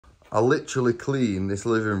I literally clean this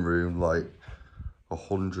living room like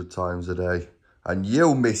 100 times a day. And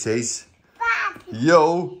yo, missus,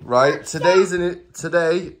 yo, right,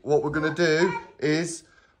 today what we're gonna do is,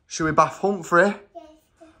 should we bath Humphrey?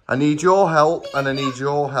 I need your help and I need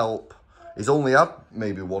your help. He's only had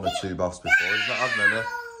maybe 1 or 2 baths before, he's not had many.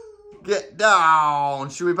 Get down,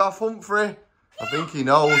 should we bath Humphrey? I think he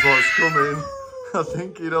knows what's coming. I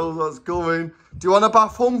think he knows what's coming. Do you want to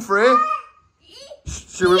bath Humphrey?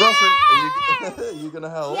 Should we bath him? Are you gonna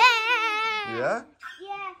help? Yeah. Yeah?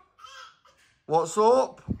 Yeah. What's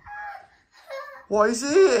up? What is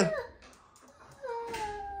it?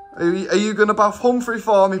 Are you gonna bath Humphrey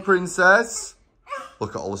for me, princess?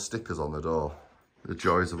 Look at all the stickers on the door. The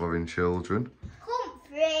joys of having children.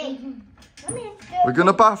 Humphrey. We're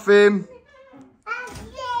gonna bath him.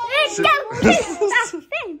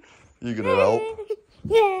 You gonna help?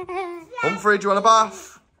 Yeah. Humphrey, do you want a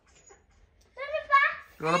bath?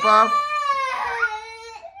 You want a bath?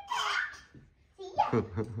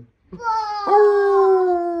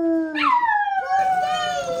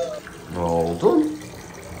 All done.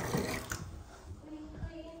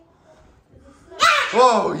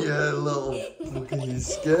 Oh yeah, little. Look, you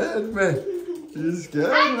scared me. You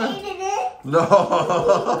scared me. No.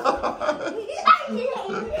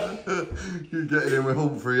 You're getting in with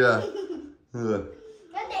Humphrey, yeah.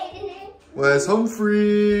 Where's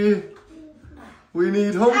Humphrey? We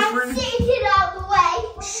need Humphrey. I'm shaking out the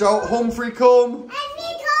way. Shout Humphrey, come. I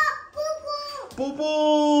need Bubbles.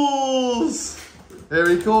 Bubbles. Here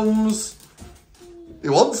he comes. He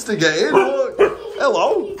wants to get in. Look.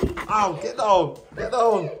 Hello. Ow, get down. Get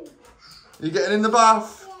down. Are you getting in the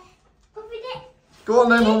bath? Yeah. Go on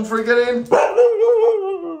then, Humphrey, get in. Do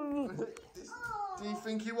you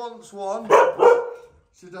think he wants one?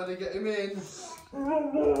 Should Daddy get him in? Do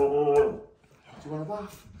you want a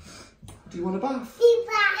bath? Do you want a bath?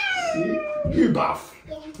 You bath?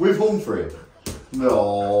 Yeah. With Humphrey?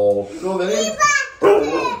 No. Go then in.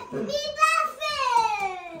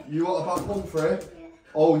 You want a bath, Humphrey? Yeah.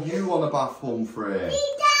 Oh, you want a bath, Humphrey?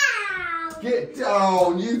 Get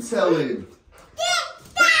down. You tell him. Get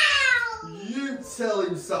down. You tell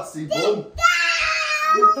him, sassy bum.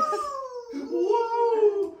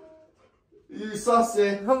 Whoa. You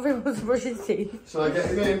sassy. Humphrey was brushing his teeth. Shall I get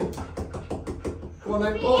him in? Come on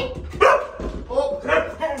then. Up. Up.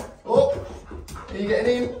 Up. Are you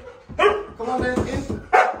getting in? Come on then. In.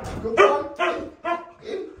 Good boy.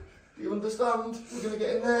 In. Do you understand? We're going to get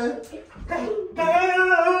in there.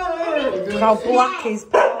 Look how black his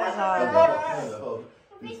paws are. No.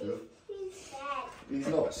 He's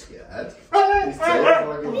not scared. He's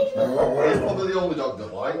terrified. He's probably the only dog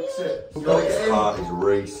that likes it. You want to get in? He's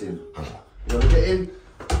racing. You want to get in?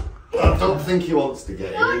 I don't think he wants to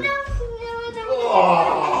get in.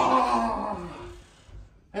 Oh,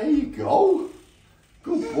 there you go.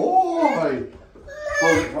 Good boy.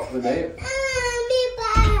 Hold it properly, mate.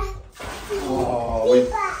 Oh,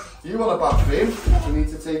 you want to bath him? You need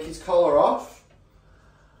to take his collar off.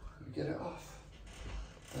 Get it off.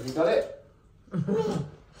 Have you got it? Good boy.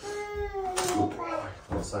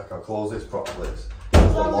 1 sec, I'll close this properly. The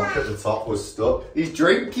lock at the top was stuck. He's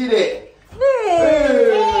drinking it.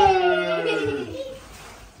 Hey.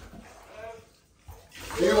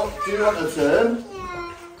 Do you want a turn?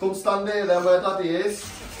 Yeah. Come stand here then where Daddy is.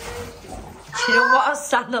 Do you know what? I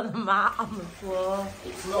stand on the mat on the floor.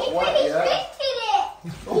 It's not wet yet.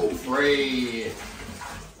 Humphrey.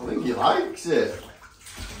 I think he likes it.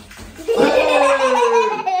 Hey.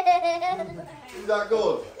 Is that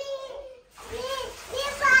good?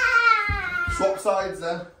 Swap sides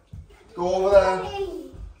then. Go over there.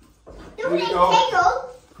 Here you go.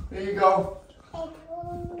 Here you go.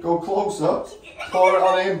 Go closer. Pour it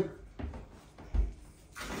on him.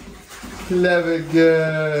 Clever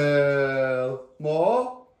girl.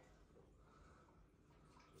 More?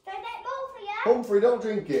 Can I make more for you? Humphrey, don't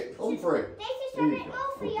drink it. Humphrey. Can I make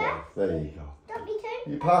more for you? There you go. Don't be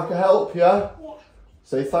too. You Parker help, yeah? Yeah.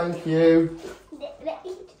 Say thank you.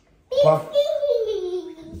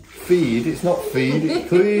 Feed? It's not feed, it's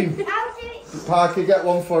clean. I'll do it. Parker, get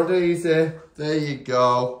one for Daisy. There you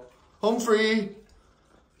go. Humphrey.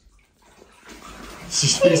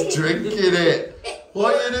 She's drinking it.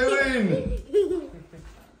 What are you doing?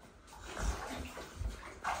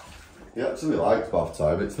 He actually likes bath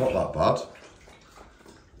time. It's not that bad.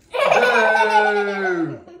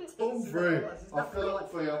 Hey! Humphrey. I'll fill it up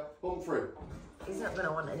for you. Humphrey. He's not going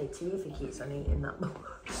to want any tea if he keeps on eating that bowl.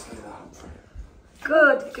 Stay there, Humphrey.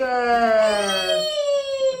 Good girl.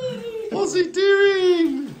 What's he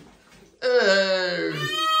doing? Oh.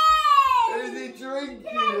 Is he drinking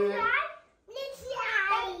it?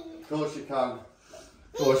 Of course you can.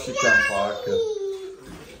 Of course you can, Parker.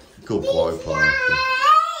 Good boy, Parker.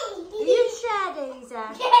 Are you sure, Daisy?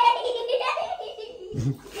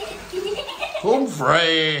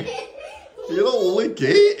 Humphrey! You don't lick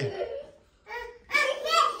it.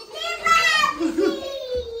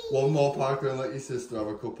 One more, Parker, and let your sister have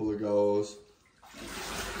a couple of goes.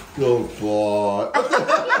 Good boy.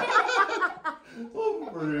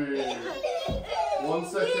 Humphrey. 1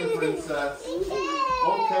 second, princess.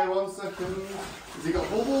 Okay, 1 second. Has he got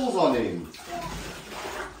bubbles on him?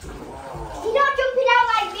 He's not jumping out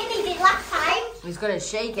like Billy did last time. He's going to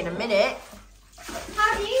shake in a minute.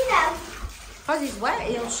 How do you know? Because he's wet,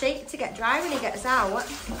 he'll shake to get dry when he gets out. I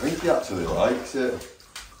think he actually likes it.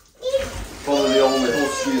 Probably the only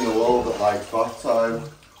husky in the world that likes bath time.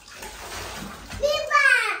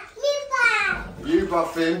 You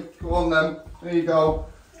bath him. Go on then. There you go.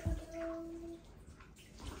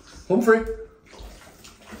 Humphrey.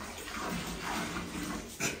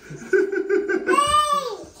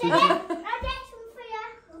 I'll get some for you.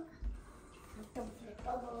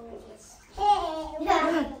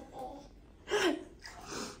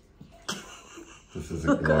 This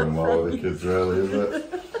isn't going well with the kids really, is it?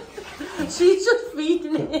 She's just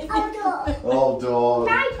feeding it. Oh, darling.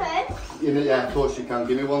 Diapers? Yeah, of course you can.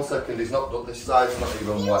 Give me 1 second. He's not done. This side's not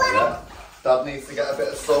even wet yet. Dad needs to get a bit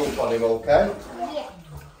of soap on him, okay? Yeah.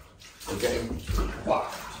 We'll get him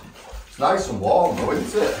washed. It's nice and warm though,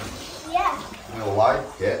 isn't it? Yeah. You'll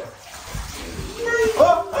like it.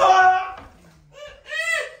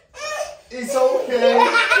 It's okay.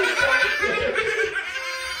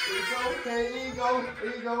 It's okay. Here you go.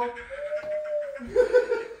 Here you go.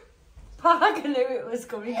 Parker knew it was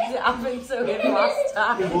coming because it happened to him last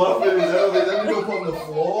time. He's laughing his head. It ended up on the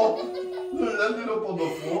floor. It ended up on the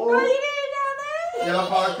floor. What are you doing down there? Yeah,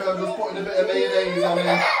 Parker, I'm just putting a bit of mayonnaise on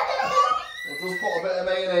him. I'll just put a bit of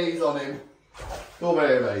mayonnaise on him. Come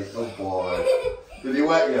here, mate. Good boy. Did he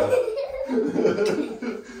wet you?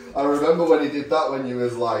 I remember when he did that when you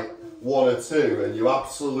was like 1 or 2 and you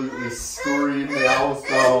absolutely screamed the house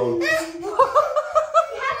down.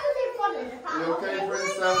 You okay,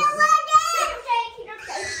 princess?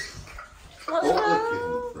 What's Don't wrong? lick it,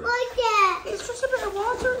 Humphrey. It's just a bit of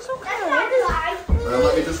water, it's okay.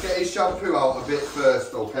 Let me just get his shampoo out a bit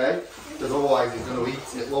first, okay? Because otherwise he's going to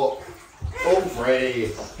eat it. Look.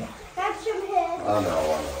 Humphrey. That's some hair. I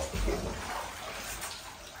know.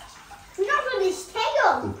 You're not on his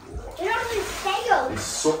tail. You're not on his tail. He's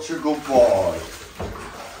such a good boy.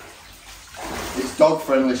 It's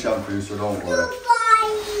dog-friendly shampoo, so don't worry.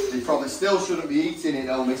 Goodbye. He probably still shouldn't be eating it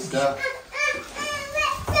though, mister.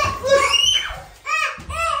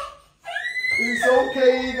 It's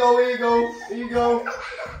okay, here you go, here you go, here you go.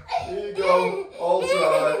 Here you go. All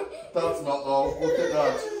right. That's not though. Look at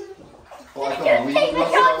that. Like a weed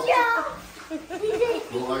myself.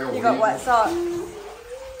 Look like a You got weed. wet socks.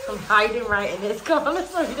 I'm hiding right in this corner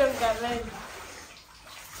so you don't get me.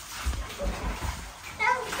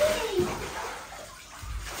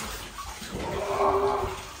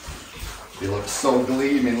 He looks so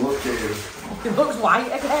gleaming, look at him. He looks white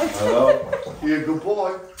again. I know. You're a good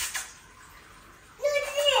boy.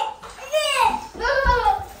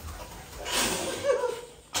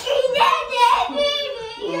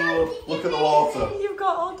 Oh, look at the water. You've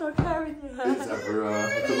got all dog hair in your hair. It's everywhere.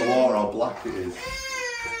 Look at the water, how black it is.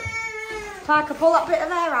 Parker, pull that bit of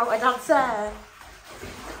hair out of Dad's hair.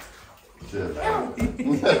 Cheers, mate.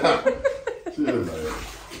 Cheers, mate.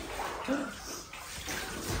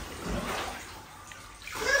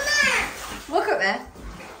 Look at me.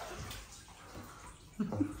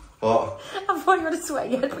 What? I thought you had a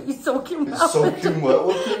sweaty head, but you're soaking wet. It's soaking wet,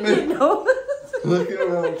 look at me. No. Look at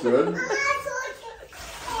him, Trent.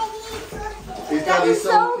 His Daddy's daddy's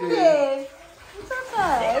soaking. soaking. It's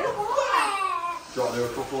okay. Do you want to do a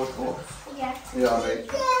couple of cups? Yeah. Yeah, mate.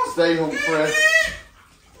 Stay Humphrey.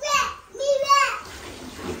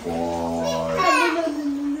 Good boy.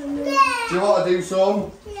 Do you want to do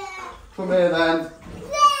some? Come here then.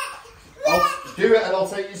 I'll do it and I'll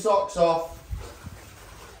take your socks off.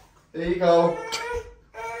 There you go. Do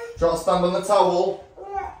you want to stand on the towel?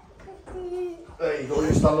 There you go,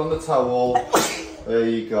 you stand on the towel. There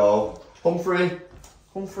you go. Humphrey.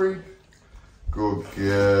 Humphrey. Good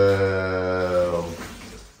girl.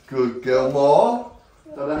 Good girl. More.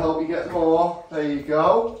 Did I help you get more? There you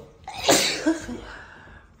go.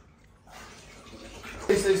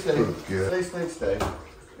 Stay. Stay.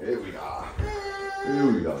 Here we are. Here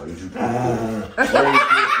we are. Very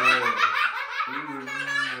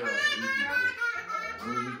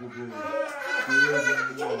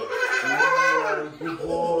good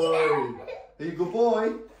boy. Are you a good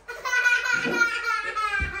boy?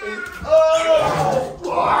 Oh!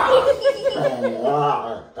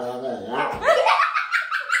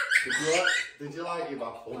 Did you like your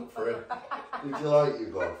bath, Humphrey? Did you like your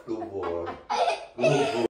bath? Good boy. Good boy.